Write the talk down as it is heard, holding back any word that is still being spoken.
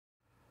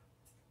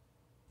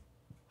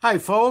Hi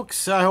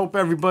folks, I hope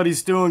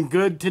everybody's doing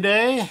good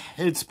today.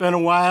 It's been a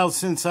while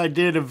since I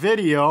did a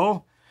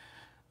video.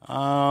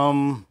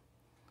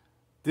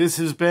 This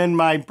has been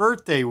my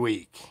birthday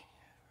week.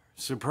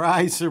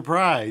 Surprise,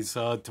 surprise.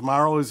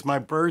 Tomorrow is my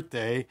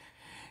birthday,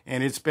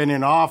 and it's been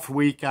an off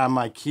week on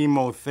my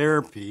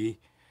chemotherapy,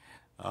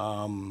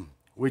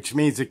 which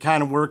means it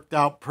kind of worked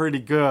out pretty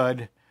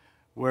good,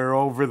 where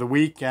over the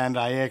weekend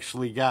I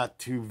actually got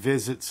to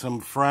visit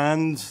some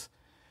friends,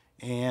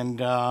 and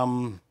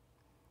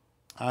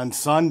on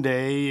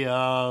Sunday,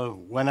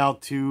 went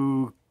out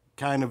to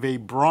kind of a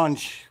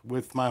brunch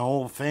with my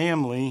whole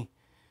family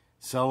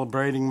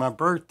celebrating my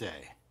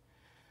birthday.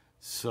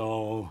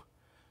 So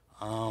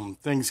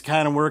things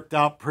kind of worked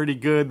out pretty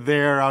good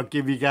there. I'll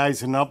give you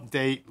guys an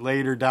update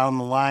later down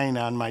the line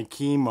on my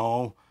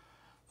chemo.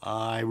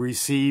 I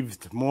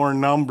received more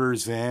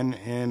numbers in,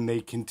 and they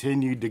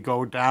continued to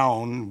go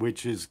down,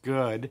 which is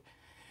good.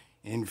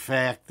 In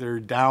fact, they're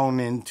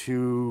down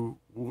into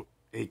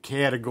a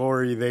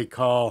category they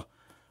call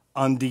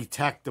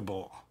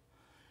undetectable,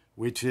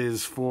 which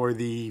is for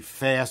the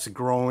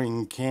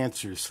fast-growing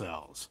cancer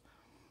cells.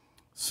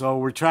 So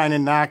we're trying to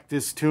knock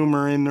this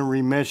tumor into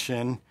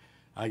remission.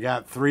 I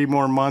got 3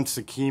 more months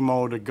of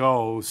chemo to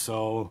go,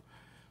 so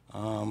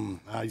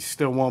I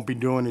still won't be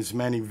doing as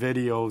many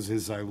videos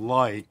as I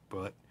like,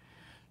 but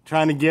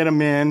trying to get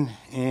them in,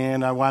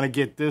 and I want to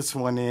get this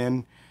one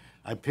in.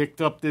 I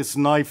picked up this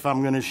knife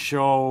I'm going to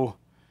show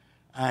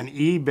on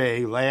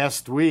eBay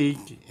last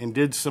week and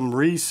did some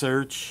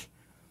research.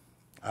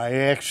 I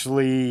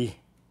actually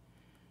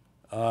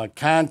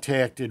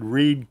contacted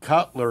Reed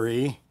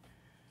Cutlery,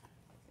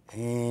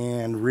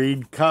 and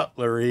Reed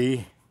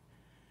Cutlery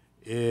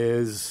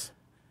is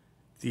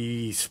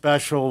the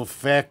special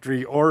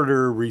factory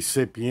order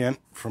recipient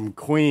from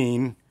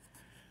Queen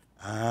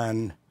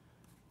on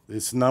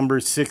this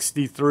number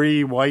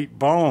 63 white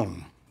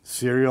bone,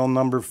 serial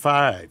number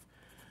 5.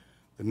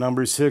 The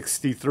number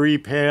 63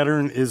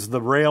 pattern is the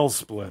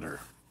Railsplitter.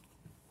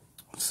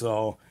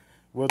 So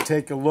we'll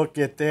take a look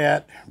at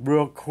that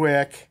real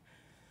quick.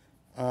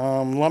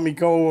 Let me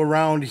go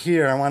around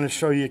here. I want to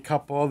show you a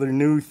couple other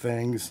new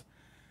things.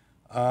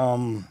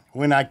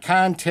 When I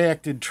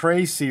contacted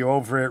Tracy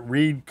over at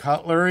Reed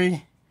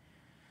Cutlery,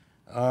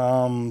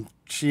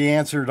 she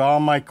answered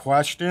all my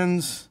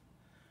questions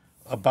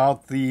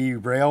about the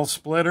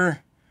Railsplitter,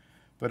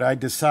 but I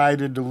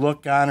decided to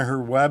look on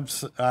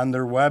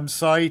their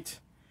website,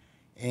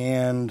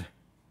 and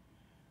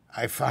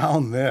I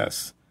found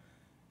this.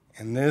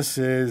 And this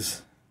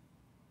is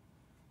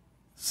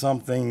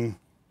something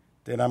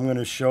that I'm going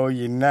to show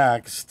you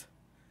next.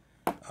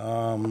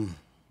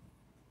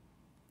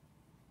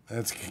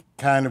 That's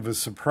kind of a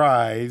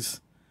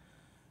surprise.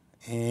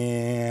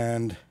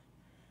 And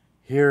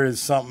here is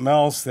something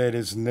else that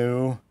is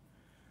new.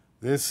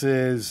 This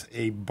is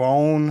a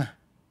bone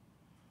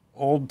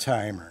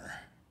old-timer.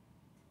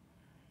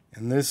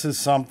 And this is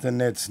something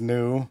that's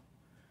new.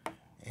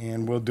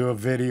 And we'll do a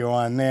video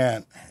on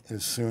that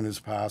as soon as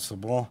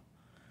possible.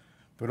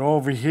 But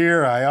over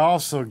here, I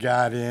also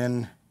got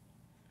in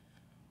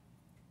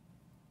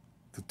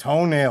the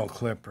toenail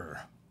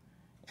clipper.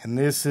 And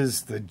this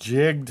is the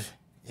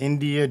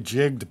India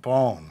jigged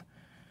bone.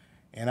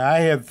 And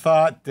I had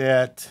thought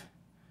that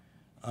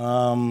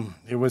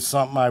it was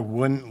something I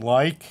wouldn't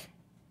like,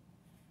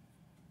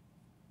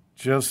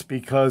 just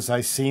because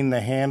I seen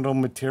the handle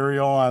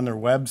material on their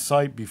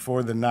website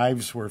before the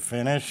knives were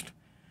finished,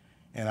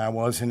 and I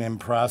wasn't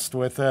impressed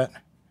with it.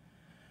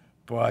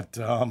 But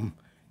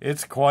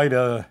it's quite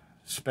a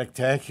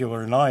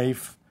spectacular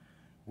knife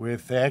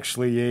with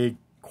actually a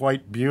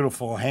quite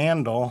beautiful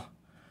handle.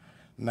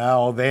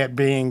 Now, that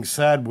being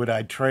said, would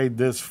I trade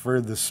this for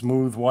the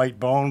smooth white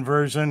bone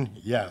version?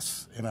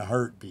 Yes, in a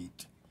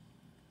heartbeat.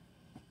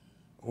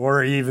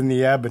 Or even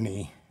the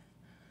ebony.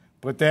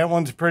 But that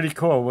one's pretty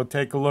cool. We'll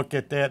take a look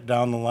at that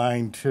down the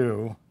line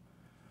too.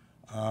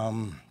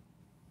 I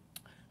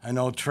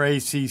know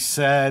Tracy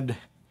said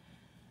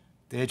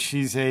that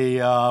she's a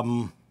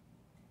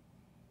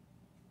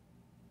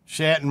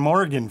Shat and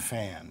Morgan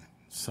fan.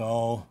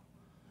 So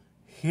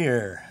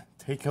here,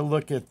 take a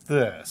look at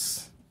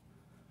this.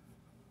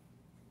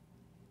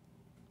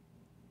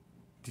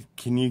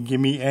 Can you give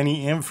me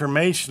any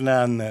information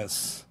on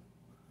this?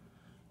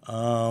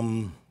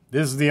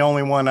 This is the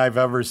only one I've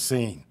ever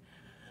seen.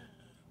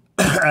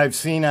 I've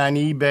seen on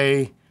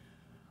eBay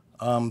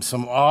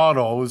some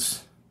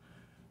autos,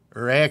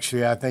 or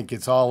actually I think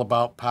it's all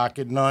about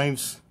pocket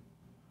knives.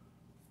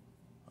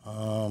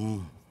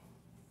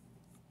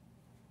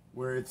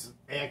 Where it's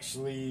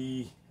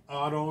actually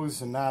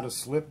autos and not a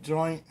slip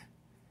joint.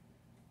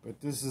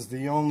 But this is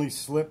the only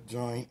slip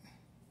joint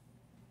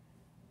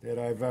that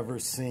I've ever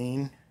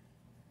seen.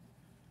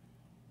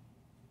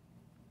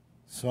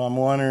 So I'm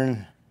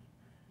wondering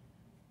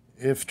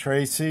if,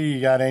 Tracy,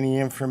 you got any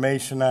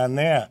information on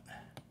that.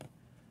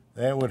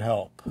 That would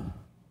help.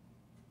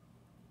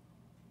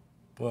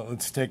 But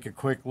let's take a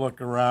quick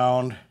look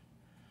around.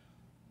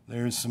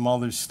 There's some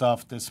other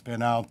stuff that's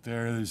been out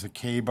there. There's a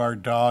K-bar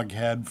dog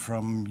head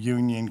from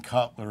Union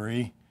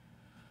Cutlery.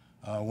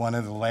 One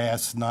of the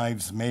last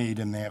knives made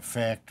in that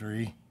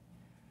factory.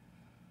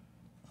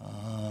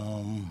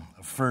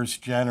 A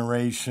first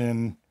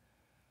generation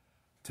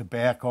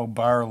tobacco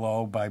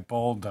Barlow by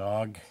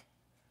Bulldog.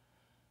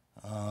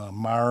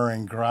 Mar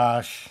and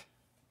Grosh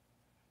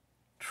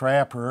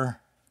Trapper.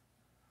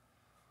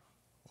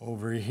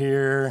 Over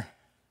here,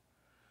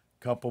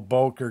 a couple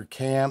Boker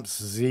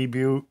Camps,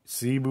 Zebu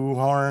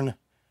horn,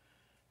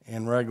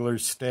 and regular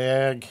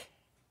stag.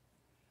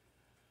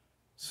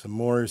 Some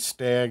more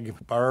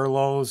stag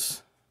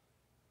Barlows.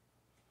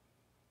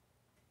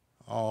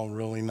 All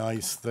really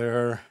nice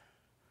there.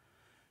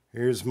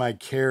 Here's my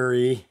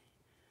carry.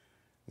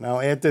 Now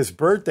at this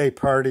birthday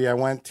party I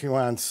went to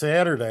on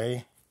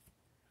Saturday,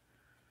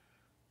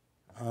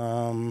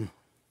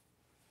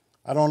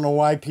 I don't know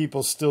why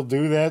people still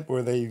do that,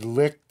 where they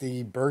lick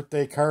the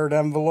birthday card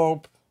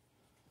envelope.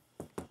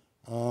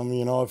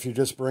 You know, if you're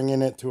just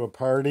bringing it to a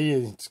party,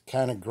 it's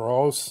kind of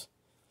gross.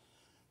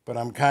 But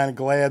I'm kind of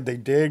glad they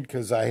did,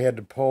 because I had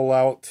to pull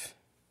out...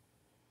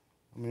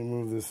 Let me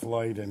move this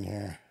light in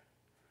here.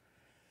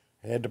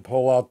 I had to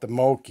pull out the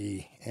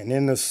Moki, and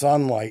in the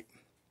sunlight,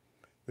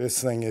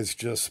 this thing is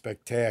just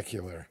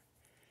spectacular.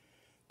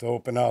 To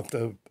open up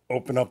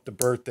the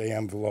birthday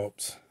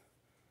envelopes.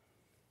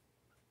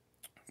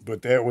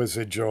 But that was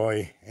a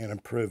joy and a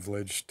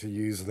privilege to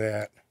use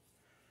that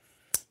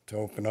to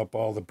open up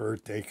all the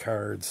birthday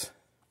cards.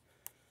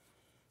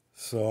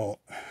 So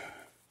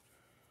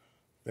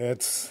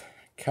that's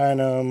kind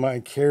of my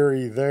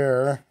carry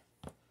there.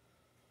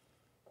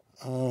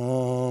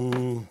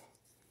 And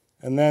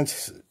then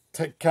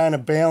to kind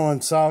of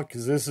balance out,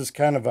 because this is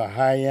kind of a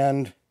high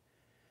end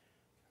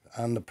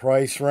on the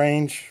price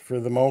range for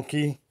the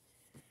Moki,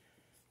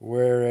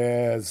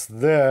 whereas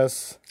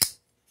this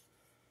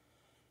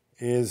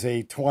is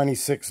a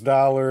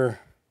 $26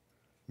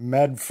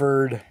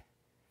 Medford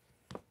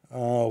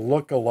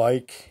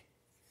look-alike.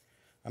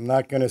 I'm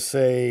not going to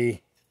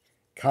say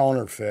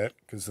counterfeit,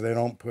 because they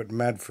don't put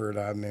Medford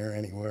on there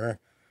anywhere.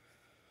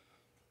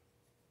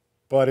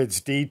 But it's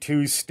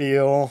D2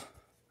 steel,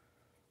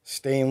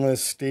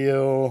 stainless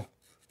steel,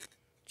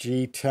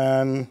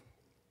 G10,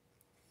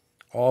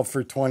 all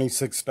for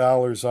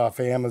 $26 off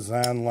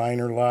Amazon,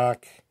 liner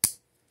lock.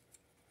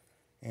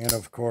 And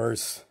of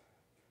course,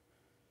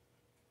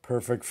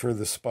 perfect for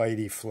the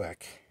Spidey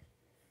flick.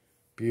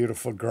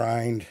 Beautiful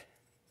grind.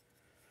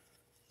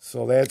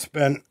 So that's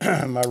been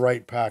my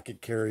right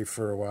pocket carry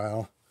for a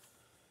while.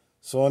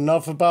 So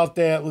enough about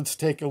that. Let's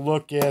take a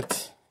look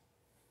at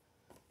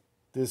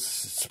this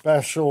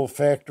special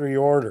factory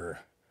order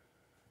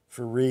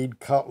for Reed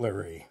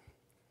Cutlery.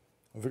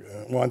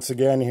 Once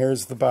again,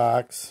 here's the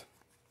box.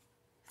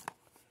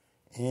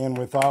 And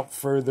without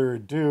further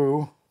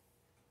ado,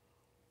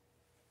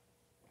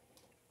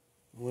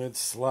 let's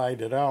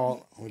slide it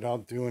out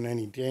without doing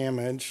any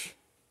damage.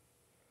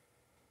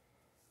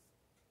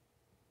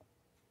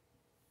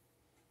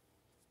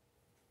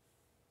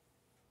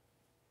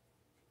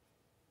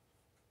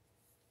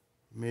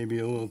 Maybe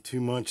a little too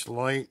much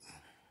light.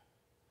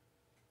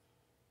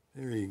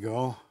 There you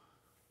go.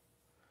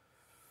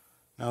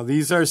 Now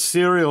these are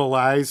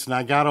serialized, and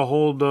I got a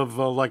hold of,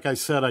 like I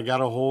said, I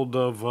got a hold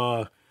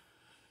of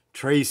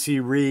Tracy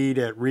Reed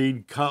at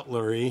Reed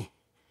Cutlery.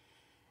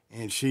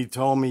 And she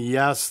told me,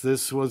 yes,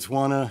 this was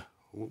one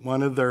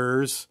of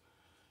their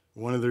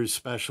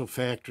special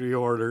factory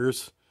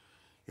orders.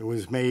 It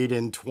was made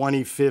in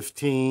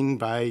 2015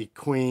 by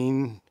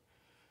Queen,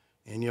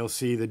 and you'll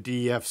see the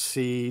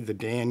DFC, the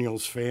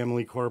Daniels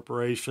Family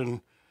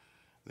Corporation.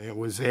 It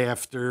was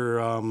after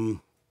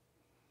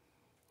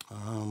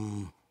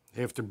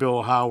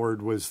Bill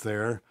Howard was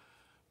there,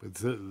 but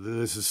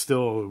this is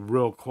still a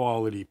real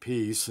quality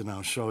piece, and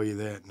I'll show you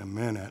that in a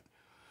minute.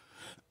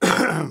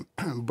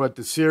 But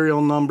the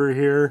serial number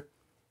here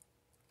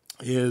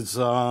is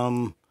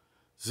 05.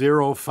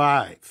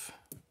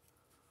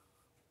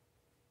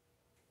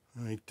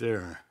 Right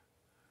there.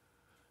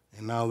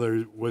 And now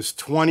there was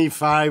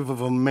 25 of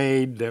them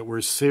made that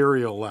were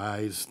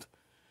serialized.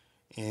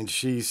 And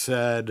she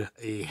said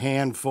a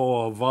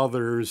handful of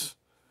others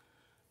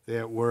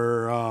that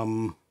were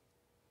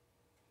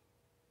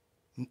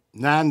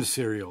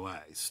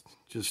non-serialized,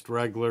 just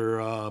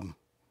regular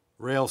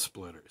rail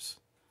splitters.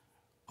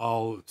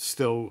 All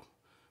still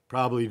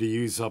probably to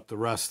use up the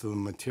rest of the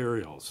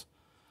materials.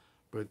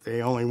 But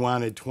they only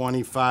wanted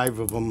 25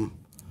 of them.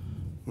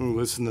 Ooh,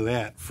 listen to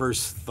that.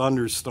 First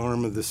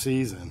thunderstorm of the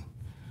season.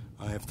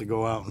 I have to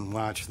go out and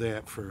watch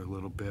that for a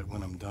little bit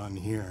when I'm done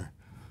here.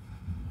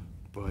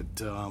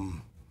 But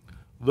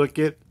look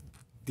at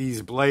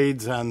these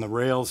blades on the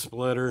rail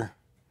splitter.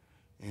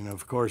 And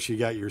of course you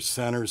got your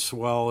center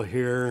swell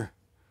here.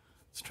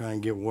 Let's try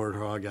and get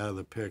Warthog out of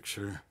the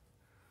picture.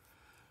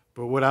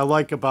 But what I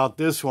like about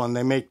this one,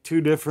 they make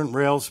two different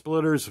rail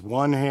splitters.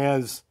 One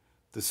has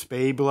the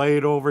spay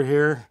blade over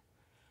here.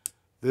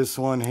 This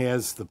one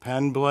has the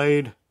pen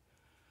blade.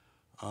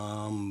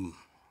 The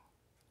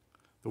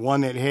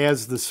one that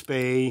has the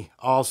spay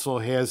also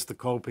has the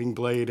coping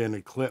blade and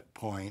a clip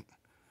point.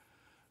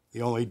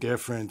 The only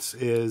difference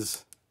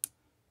is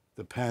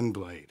the pen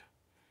blade.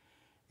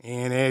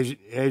 And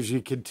as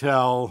you can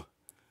tell,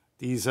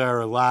 these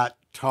are a lot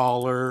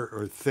taller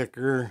or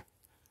thicker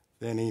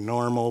than a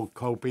normal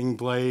coping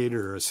blade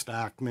or a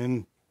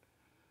Stockman.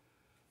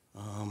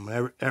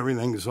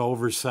 Everything's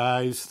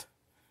oversized.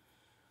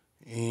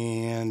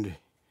 And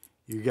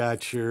you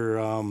got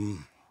your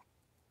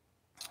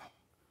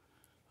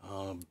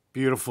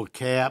beautiful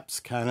caps,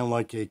 kind of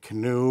like a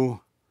canoe.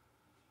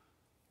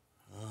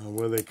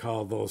 What do they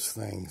call those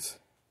things?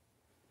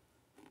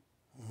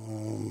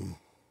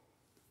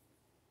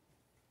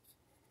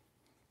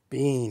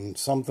 Bean,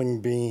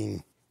 something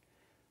bean.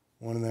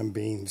 One of them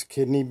beans.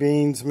 Kidney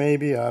beans,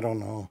 maybe? I don't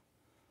know.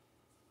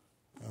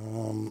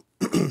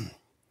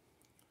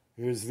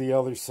 Here's the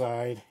other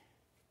side.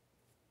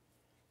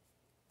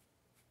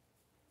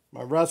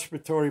 My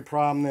respiratory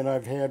problem that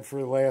I've had for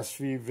the last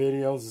few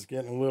videos is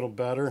getting a little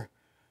better.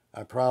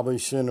 I probably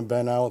shouldn't have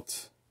been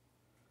out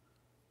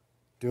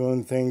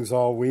doing things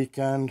all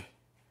weekend,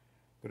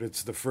 but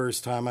it's the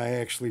first time I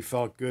actually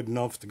felt good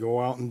enough to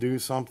go out and do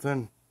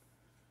something.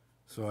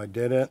 So I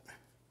did it.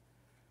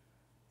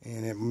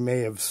 And it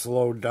may have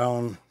slowed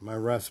down my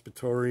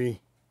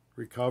respiratory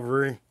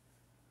recovery.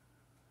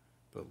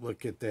 But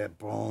look at that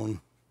bone.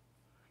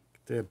 Look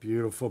at that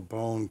beautiful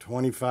bone.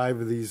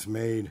 25 of these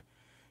made.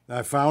 And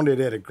I found it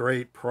at a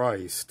great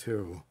price,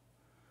 too.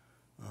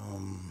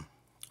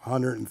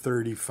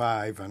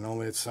 135. I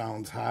know that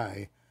sounds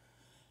high.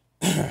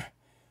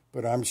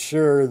 But I'm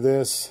sure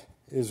this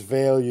is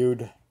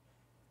valued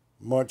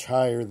much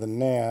higher than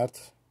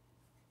that.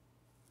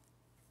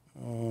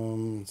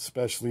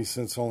 Especially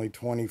since only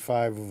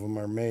 25 of them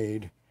are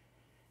made.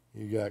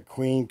 You got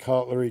Queen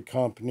Cutlery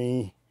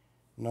Company,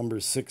 number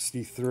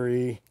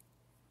 63.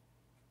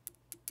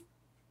 So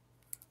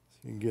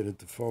you can get it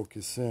to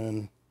focus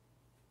in.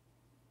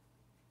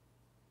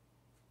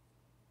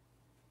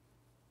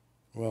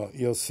 Well,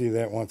 you'll see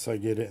that once I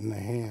get it in the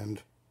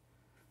hand.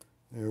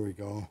 There we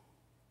go.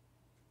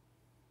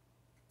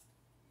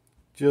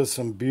 Just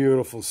some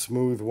beautiful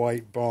smooth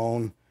white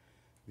bone.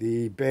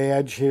 The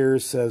badge here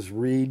says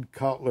Reed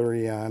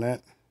Cutlery on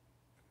it.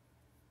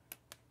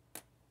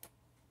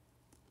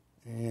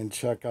 And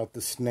check out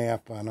the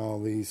snap on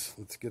all these.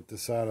 Let's get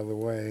this out of the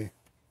way.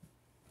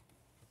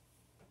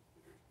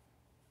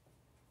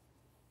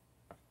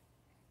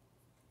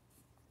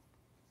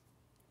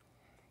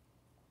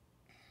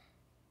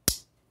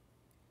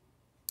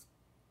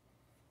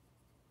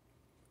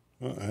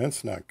 Oh,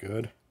 that's not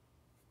good.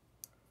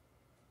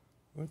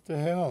 What the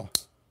hell?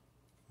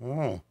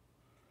 Oh.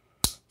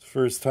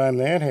 First time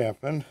that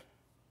happened.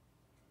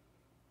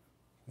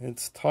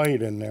 It's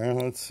tight in there.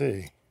 Let's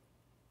see.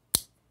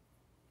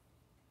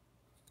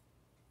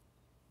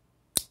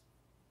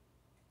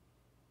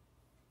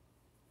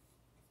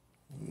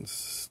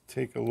 Let's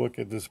take a look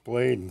at this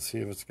blade and see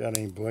if it's got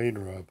any blade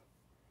rub.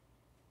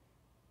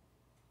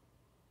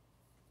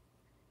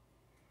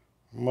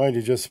 Might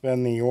have just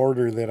been the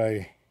order that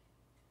I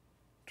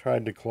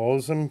tried to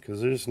close them,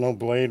 because there's no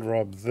blade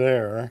rub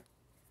there.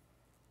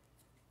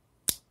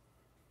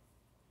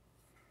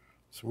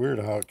 It's weird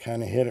how it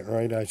kind of hit it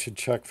right. I should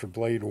check for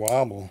blade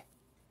wobble.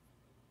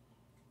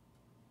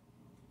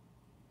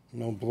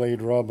 No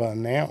blade rub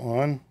on that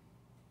one.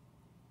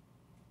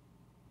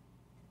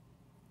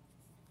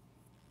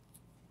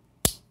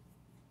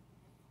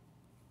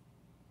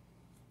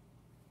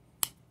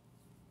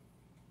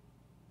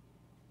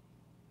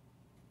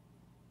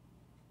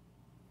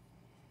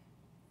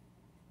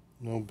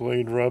 No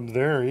blade rub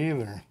there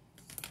either.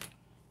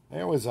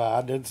 That was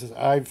odd.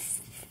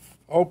 I've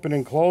opened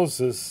and closed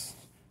this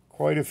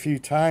quite a few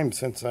times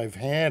since I've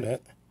had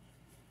it,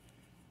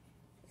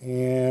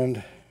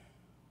 and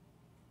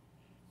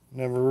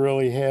never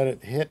really had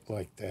it hit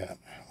like that.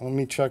 Let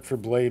me check for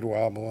blade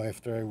wobble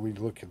after we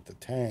look at the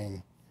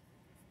tang.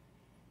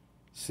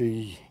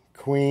 See,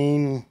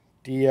 Queen,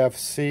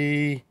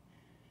 DFC,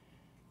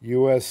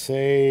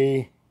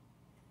 USA,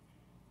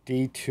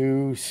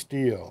 D2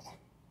 steel.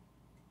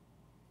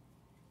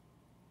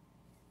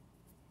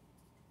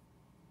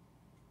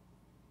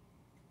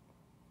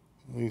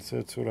 At least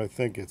that's what I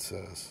think it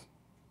says.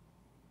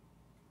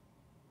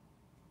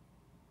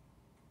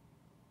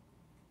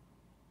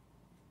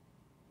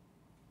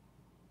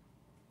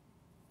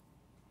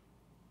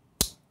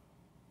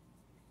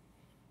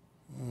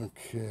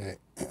 Okay,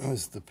 that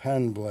was the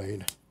pen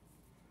blade.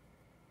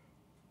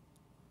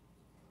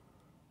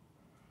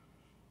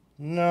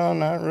 No,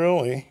 not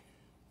really.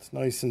 It's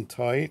nice and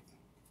tight.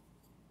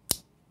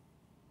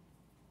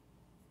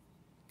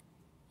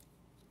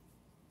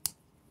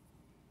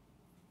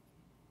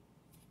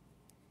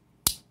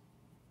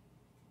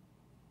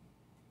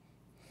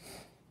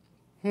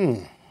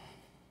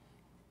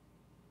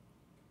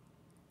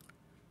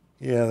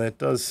 Yeah, that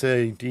does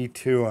say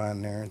D2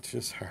 on there. It's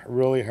just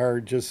really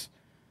hard, just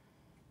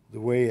the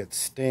way it's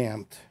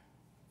stamped.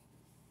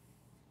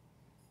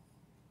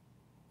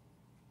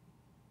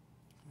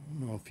 I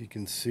don't know if you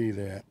can see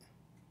that.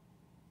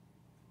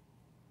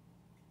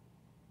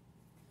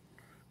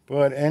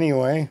 But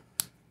anyway,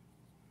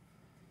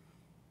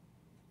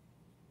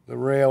 the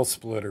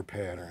Railsplitter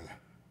pattern.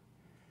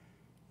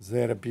 Is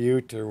that a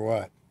beaut or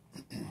what?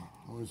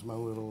 Where's my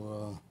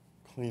little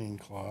cleaning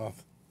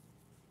cloth?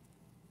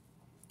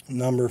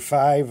 Number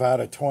 5 out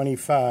of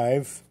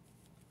 25.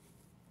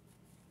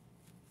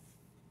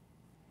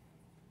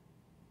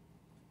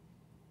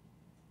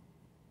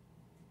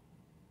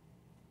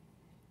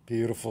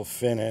 Beautiful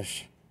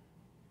finish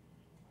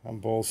on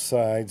both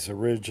sides.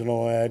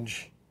 Original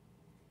edge.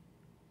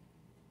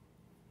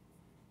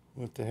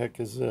 What the heck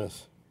is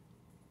this?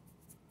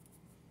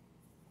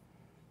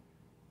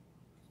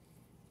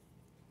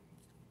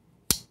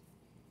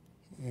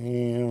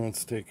 And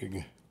let's take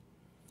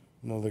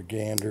another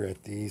gander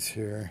at these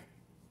here.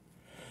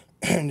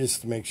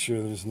 Just to make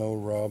sure there's no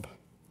rub.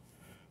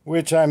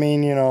 Which, I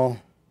mean, you know,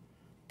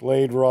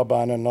 blade rub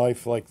on a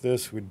knife like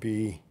this would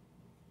be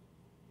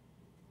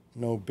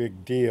no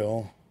big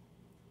deal,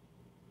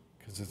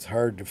 because it's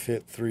hard to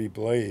fit 3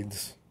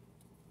 blades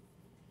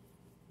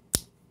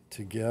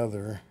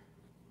together.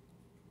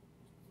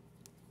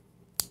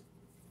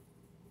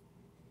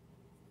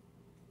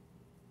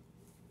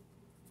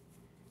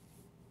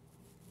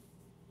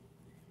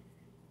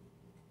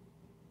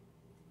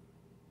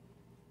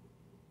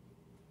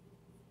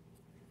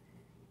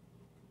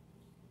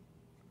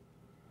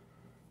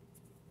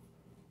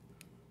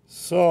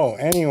 So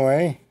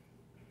anyway,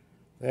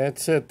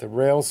 that's it. The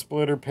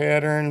Railsplitter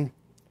pattern,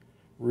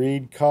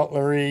 Reed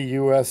Cutlery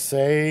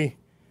USA.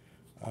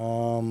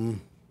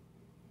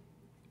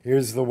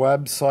 Here's the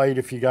website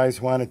if you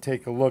guys want to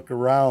take a look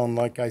around.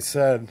 Like I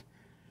said,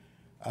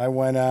 I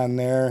went on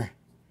there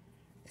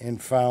and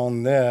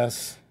found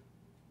this.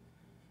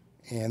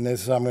 And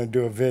this, I'm going to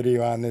do a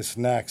video on this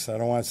next. I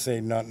don't want to say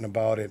nothing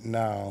about it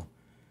now,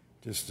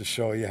 just to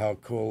show you how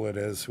cool it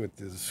is with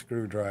the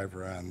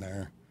screwdriver on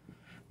there.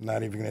 I'm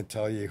not even going to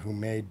tell you who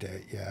made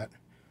that yet.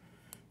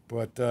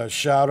 But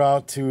shout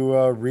out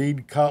to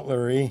Reed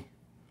Cutlery,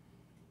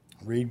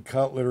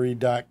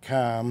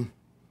 reedcutlery.com.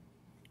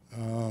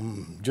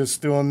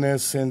 Just doing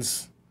this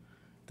since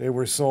they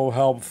were so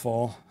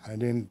helpful. They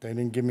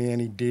didn't give me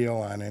any deal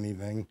on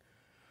anything.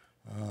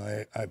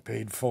 I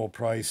paid full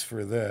price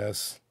for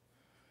this.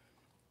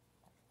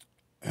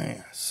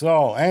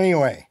 So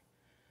anyway,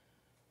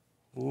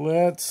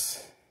 we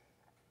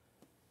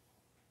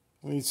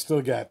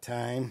still got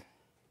time.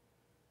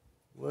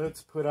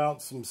 Let's put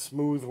out some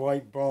smooth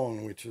white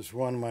bone, which is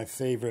one of my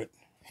favorite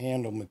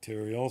handle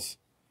materials.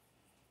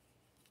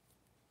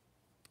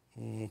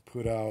 We'll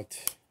put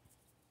out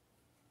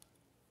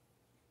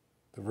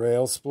the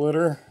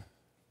Railsplitter.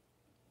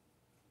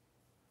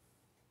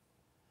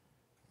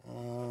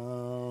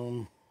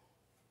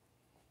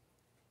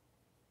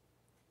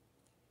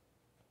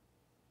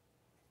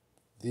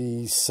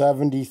 The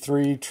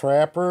 73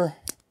 Trapper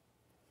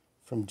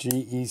from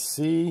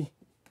GEC.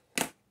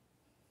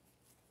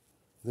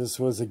 This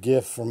was a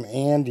gift from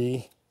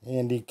Andy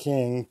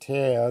King,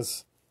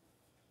 Taz,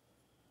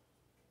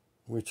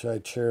 which I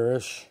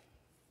cherish.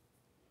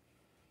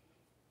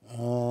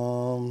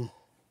 And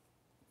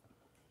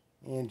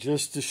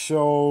just to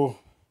show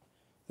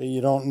that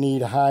you don't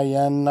need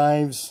high-end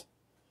knives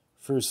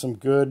for some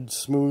good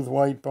smooth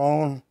white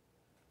bone,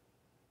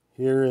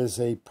 here is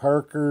a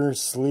Parker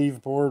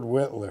sleeveboard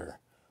whittler.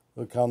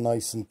 Look how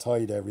nice and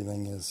tight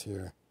everything is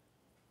here.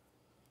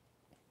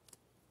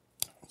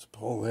 Let's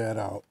pull that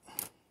out.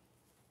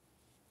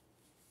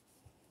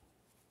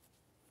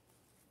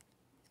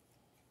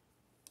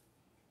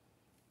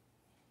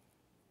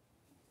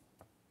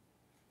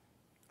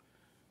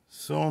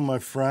 So, my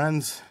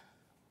friends,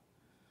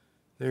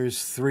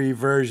 there's 3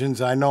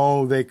 versions. I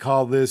know they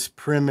call this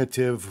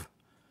primitive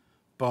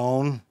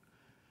bone.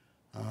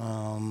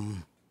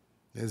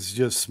 It's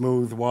just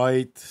smooth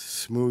white.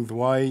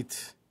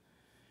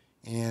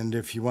 And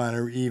if you want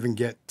to even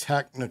get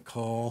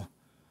technical,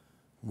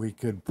 we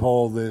could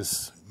pull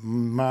this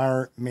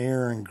Mir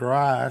and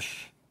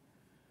Grosh,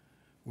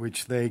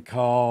 which they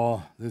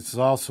call, this is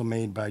also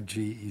made by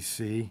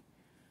GEC.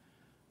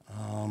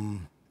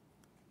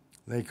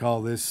 They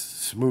call this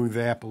smooth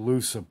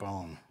Appaloosa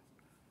bone.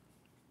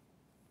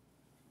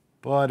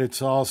 But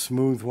it's all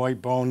smooth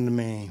white bone to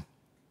me.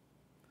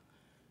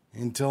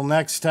 Until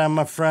next time,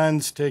 my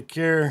friends, take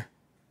care.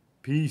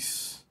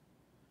 Peace.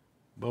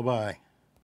 Bye-bye.